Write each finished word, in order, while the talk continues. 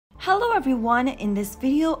Hello everyone, in this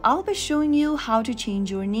video I'll be showing you how to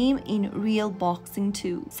change your name in Real Boxing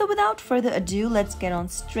 2. So without further ado, let's get on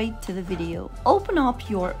straight to the video. Open up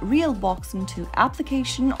your Real Boxing 2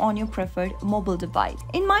 application on your preferred mobile device.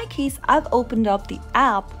 In my case, I've opened up the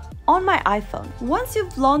app on my iPhone. Once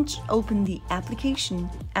you've opened the application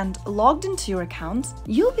and logged into your account,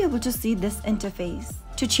 you'll be able to see this interface.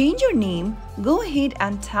 To change your name, go ahead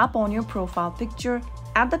and tap on your profile picture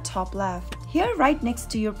at the top left. Here, right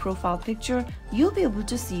next to your profile picture, you'll be able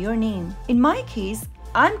to see your name. In my case,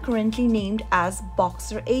 I'm currently named as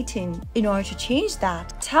Boxer18. In order to change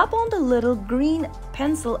that, tap on the little green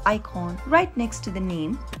pencil icon right next to the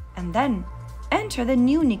name and then enter the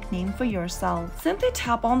new nickname for yourself. Simply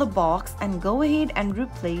tap on the box and go ahead and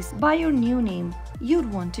replace by your new name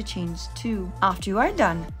you'd want to change to. After you are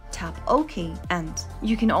done, tap OK, and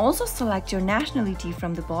you can also select your nationality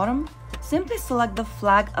from the bottom. Simply select the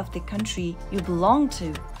flag of the country you belong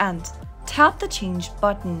to and tap the change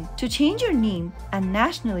button. To change your name and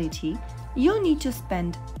nationality, you'll need to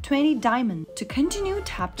spend 20 diamonds. To continue,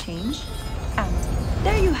 tap change, and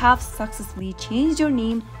there you have successfully changed your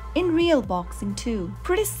name in Real Boxing 2.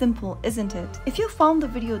 Pretty simple, isn't it? If you found the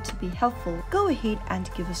video to be helpful, go ahead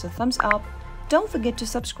and give us a thumbs up. Don't forget to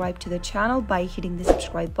subscribe to the channel by hitting the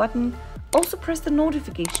subscribe button. Also press the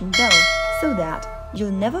notification bell so that you'll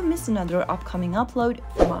never miss another upcoming upload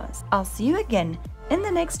from us. I'll see you again in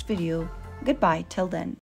the next video. Goodbye till then.